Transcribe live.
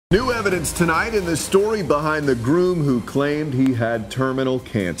New evidence tonight in the story behind the groom who claimed he had terminal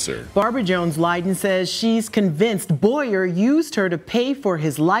cancer. Barbara Jones-Leiden says she's convinced Boyer used her to pay for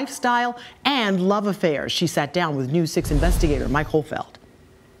his lifestyle and love affairs. She sat down with News 6 investigator Mike Holfeld.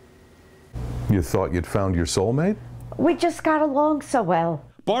 You thought you'd found your soulmate? We just got along so well.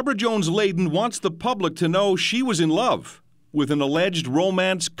 Barbara Jones-Leiden wants the public to know she was in love with an alleged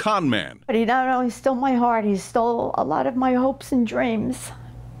romance con man. But he not only stole my heart, he stole a lot of my hopes and dreams.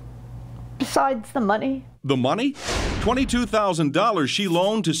 Besides the money. The money? $22,000 she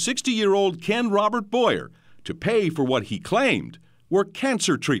loaned to 60-year-old Ken Robert Boyer to pay for what he claimed were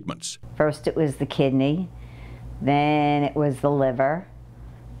cancer treatments. First it was the kidney, then it was the liver,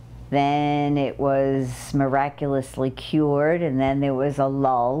 then it was miraculously cured, and then there was a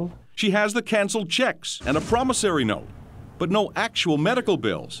lull. She has the canceled checks and a promissory note, but no actual medical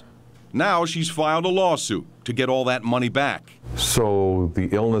bills. Now she's filed a lawsuit to get all that money back. So the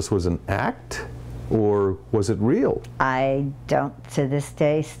illness was an act, or was it real? I don't, to this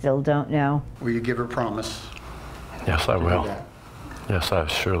day, still don't know. Will you give her a promise? Yes, I will. Yes, I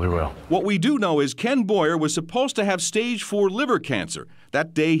surely will. What we do know is Ken Boyer was supposed to have stage 4 liver cancer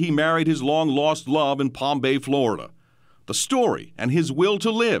that day he married his long-lost love in Palm Bay, Florida. The story and his will to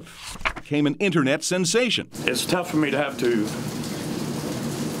live became an internet sensation. It's tough for me to have to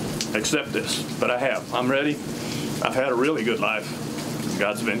accept this, but I have. I'm ready. I've had a really good life.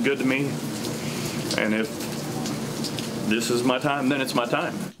 God's been good to me, and if this is my time, then it's my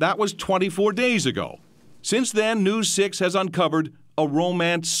time. That was 24 days ago. Since then, News 6 has uncovered a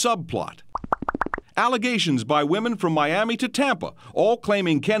romance subplot. Allegations by women from Miami to Tampa, all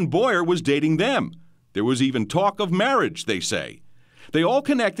claiming Ken Boyer was dating them. There was even talk of marriage, they say. They all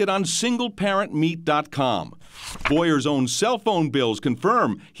connected on singleparentmeet.com. Boyer's own cell phone bills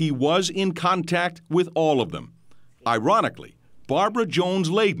confirm he was in contact with all of them. Ironically, Barbara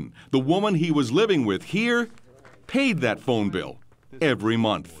Jones-Leiden, the woman he was living with here, paid that phone bill every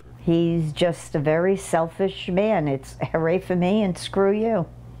month. He's just a very selfish man. It's hooray for me and screw you.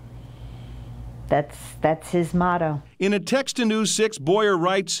 That's his motto. In a text to News 6, Boyer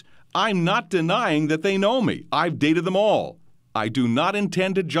writes, "I'm not denying that they know me. I've dated them all. I do not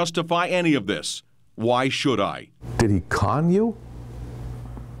intend to justify any of this. Why should I?" Did he con you?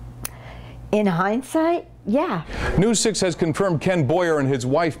 In hindsight, yeah. News 6 has confirmed Ken Boyer and his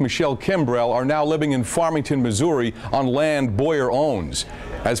wife, Michelle Kimbrell, are now living in Farmington, Missouri, on land Boyer owns.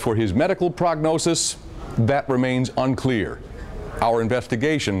 As for his medical prognosis, that remains unclear. Our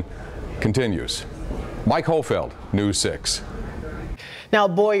investigation continues. Mike Holfeld, News 6. Now,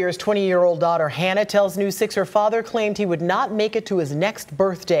 Boyer's 20-year-old daughter Hannah tells News 6 her father claimed he would not make it to his next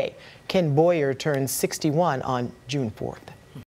birthday. Ken Boyer turns 61 on June 4th.